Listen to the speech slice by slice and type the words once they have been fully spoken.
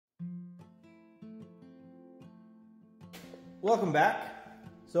Welcome back.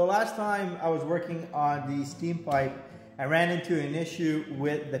 So last time I was working on the steam pipe, I ran into an issue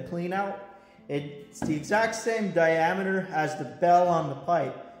with the cleanout. It's the exact same diameter as the bell on the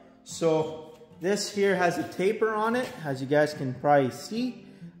pipe. So this here has a taper on it, as you guys can probably see.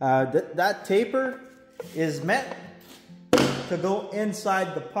 That taper is meant to go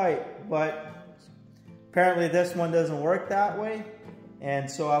inside the pipe, but apparently this one doesn't work that way. And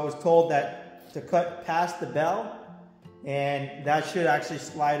so I was told that to cut past the bell, and that should actually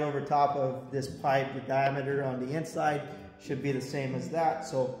slide over top of this pipe. The diameter on the inside should be the same as that.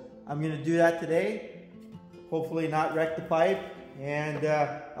 So I'm gonna do that today. Hopefully not wreck the pipe, and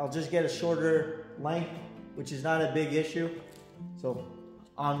I'll just get a shorter length, which is not a big issue. So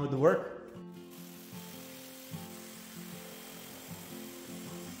on with the work.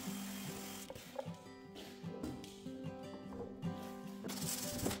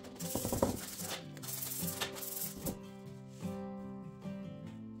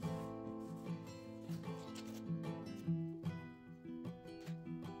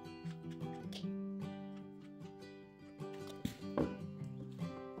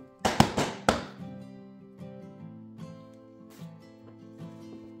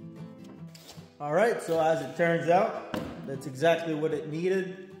 All right, so as it turns out, that's exactly what it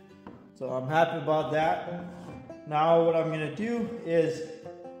needed. So I'm happy about that. Now what I'm gonna do is,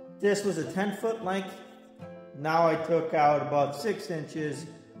 this was a 10-foot length. Now I took out about 6 inches,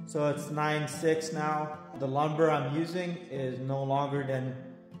 so it's 9.6 now. The lumber I'm using is no longer than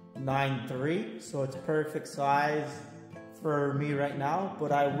 9.3, so it's perfect size for me right now,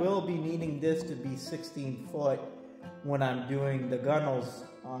 but I will be needing this to be 16 foot when I'm doing the gunnels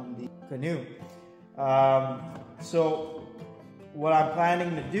on the canoe. So what I'm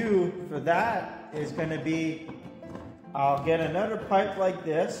planning to do for that is going to be, I'll get another pipe like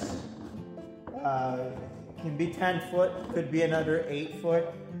this. It can be 10 foot, could be another 8 foot.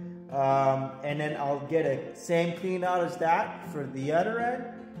 And then I'll get a same clean out as that for the other end,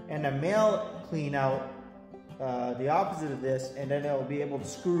 and a male clean out, the opposite of this, and then it'll be able to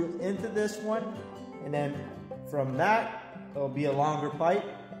screw into this one, and then from that it'll be a longer pipe,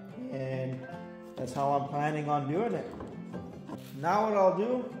 and that's how I'm planning on doing it. Now what I'll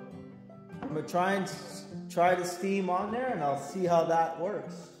do, I'm gonna try the steam on there, and I'll see how that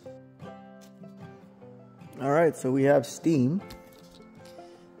works. All right, so we have steam.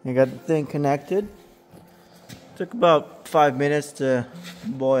 I got the thing connected. Took about 5 minutes to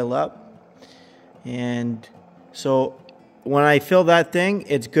boil up. And so when I fill that thing,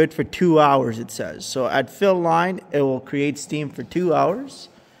 it's good for 2 hours, it says. So at fill line, it will create steam for 2 hours.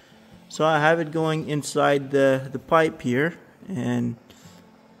 So I have it going inside the pipe here, and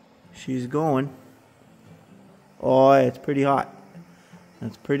she's going. Oh, it's pretty hot.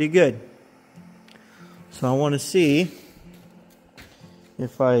 That's pretty good. So I want to see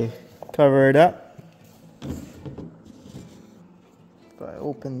if I cover it up. If I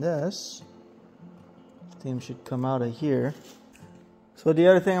open this, steam should come out of here. So the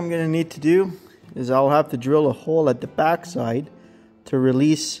other thing I'm going to need to do is I'll have to drill a hole at the back side to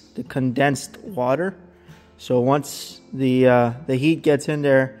release the condensed water. So once the heat gets in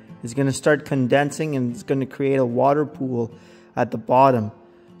there, it's going to start condensing, and it's going to create a water pool at the bottom.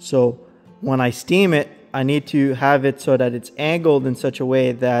 So when I steam it, I need to have it so that it's angled in such a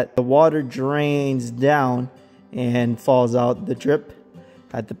way that the water drains down and falls out the drip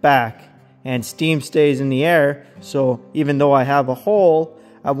at the back, and steam stays in the air. So even though I have a hole,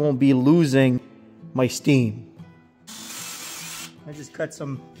 I won't be losing my steam. I just cut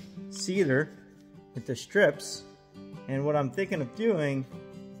some cedar into strips, and what I'm thinking of doing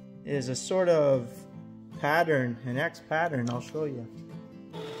is a sort of pattern, an X pattern. I'll show you.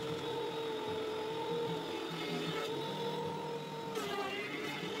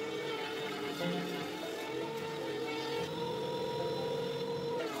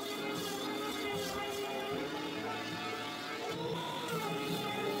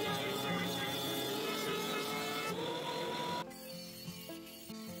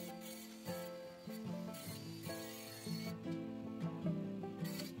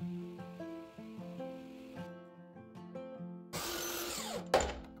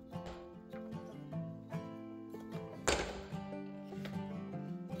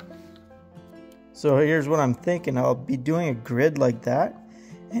 So here's what I'm thinking. I'll be doing a grid like that,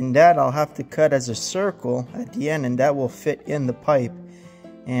 and that I'll have to cut as a circle at the end, and that will fit in the pipe.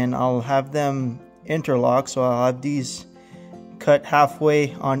 And I'll have them interlock, so I'll have these cut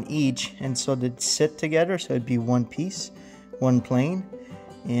halfway on each, and so they'd sit together, so it'd be one piece, one plane.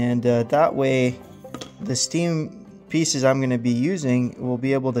 And that way the steam pieces I'm going to be using will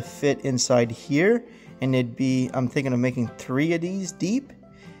be able to fit inside here, and I'm thinking of making 3 of these deep,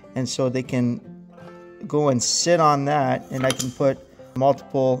 and so they can go and sit on that, and I can put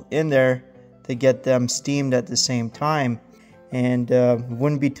multiple in there to get them steamed at the same time, and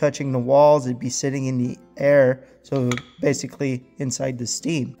wouldn't be touching the walls. It'd be sitting in the air, so basically inside the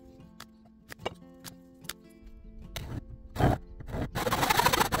steam.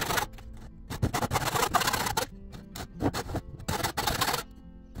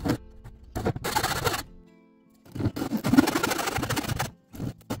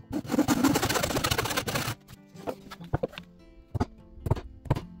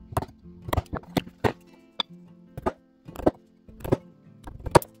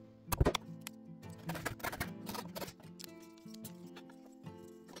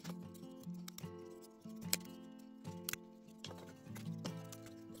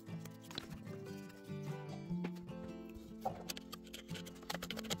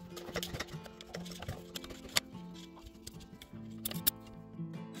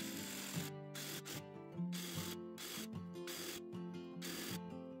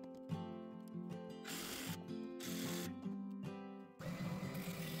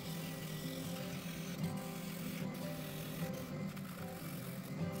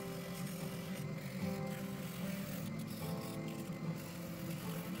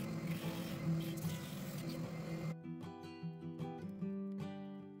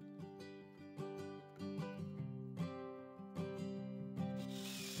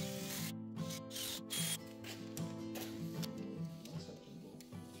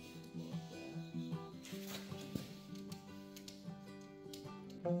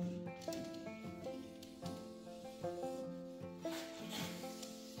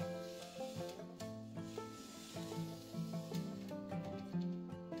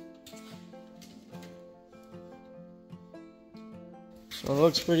 So it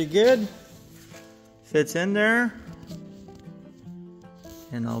looks pretty good, fits in there,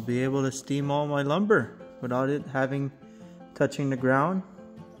 and I'll be able to steam all my lumber without it touching the ground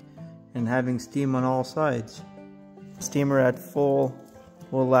and having steam on all sides. Steamer at full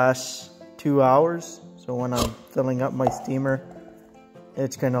will last 2 hours, so when I'm filling up my steamer,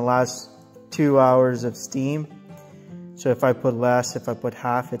 it's going to last 2 hours of steam. So if I put less, if I put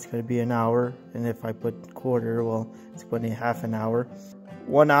half, it's going to be an hour, and if I put quarter, well, it's going to be half an hour.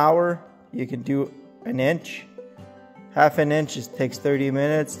 1 hour, you can do an inch. Half an inch takes 30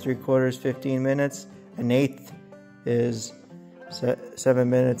 minutes, 3/4 15 minutes, an eighth is 7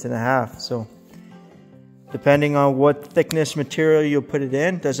 minutes and a half. So depending on what thickness material you put it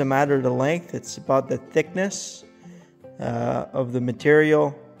in, doesn't matter the length, it's about the thickness of the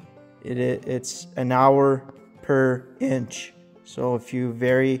material. It's an hour per inch. So if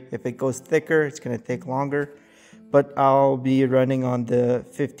it goes thicker, it's going to take longer. But I'll be running on the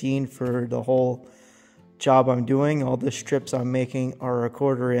 15 for the whole job I'm doing. All the strips I'm making are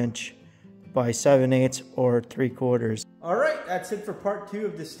 1/4 inch by 7/8 or 3/4. All right, that's it for part 2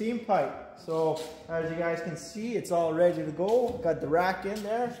 of the steam pipe. So as you guys can see, it's all ready to go. Got the rack in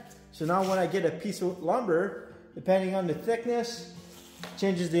there. So now when I get a piece of lumber, depending on the thickness,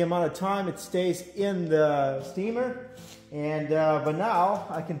 changes the amount of time it stays in the steamer. And but now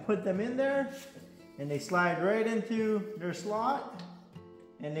I can put them in there, and they slide right into their slot,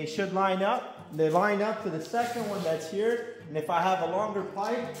 and they should line up. They line up to the second one that's here, and if I have a longer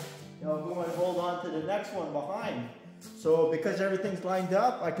pipe, I'll go and hold on to the next one behind. So because everything's lined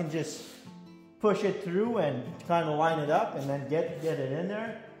up, I can just push it through and kind of line it up, and then get it in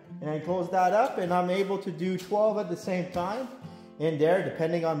there, and then close that up, and I'm able to do 12 at the same time in there,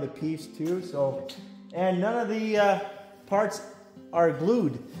 depending on the piece too. So, and none of the parts are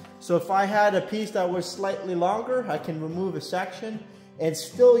glued. So if I had a piece that was slightly longer, I can remove a section and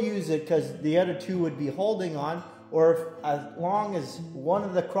still use it, because the other two would be holding on. Or as long as one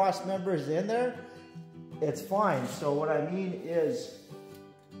of the cross members is in there, it's fine. So what I mean is,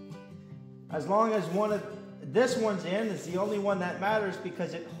 as long as this one's in, it's the only one that matters,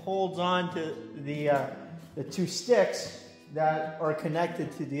 because it holds on to the two sticks that are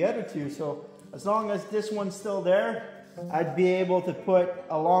connected to the other two. So as long as this one's still there, I'd be able to put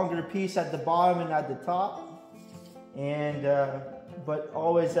a longer piece at the bottom and at the top, and but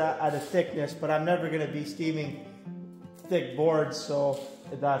always at a thickness. But I'm never going to be steaming thick boards, so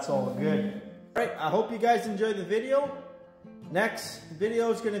that's all good. All right, I hope you guys enjoyed the video. Next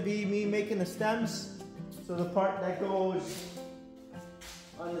video is going to be me making the stems. So the part that goes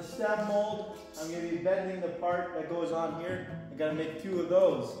on the stem mold, I'm going to be bending the part that goes on here. I got to make 2 of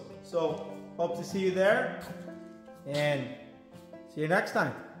those. So hope to see you there, and see you next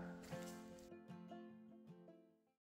time.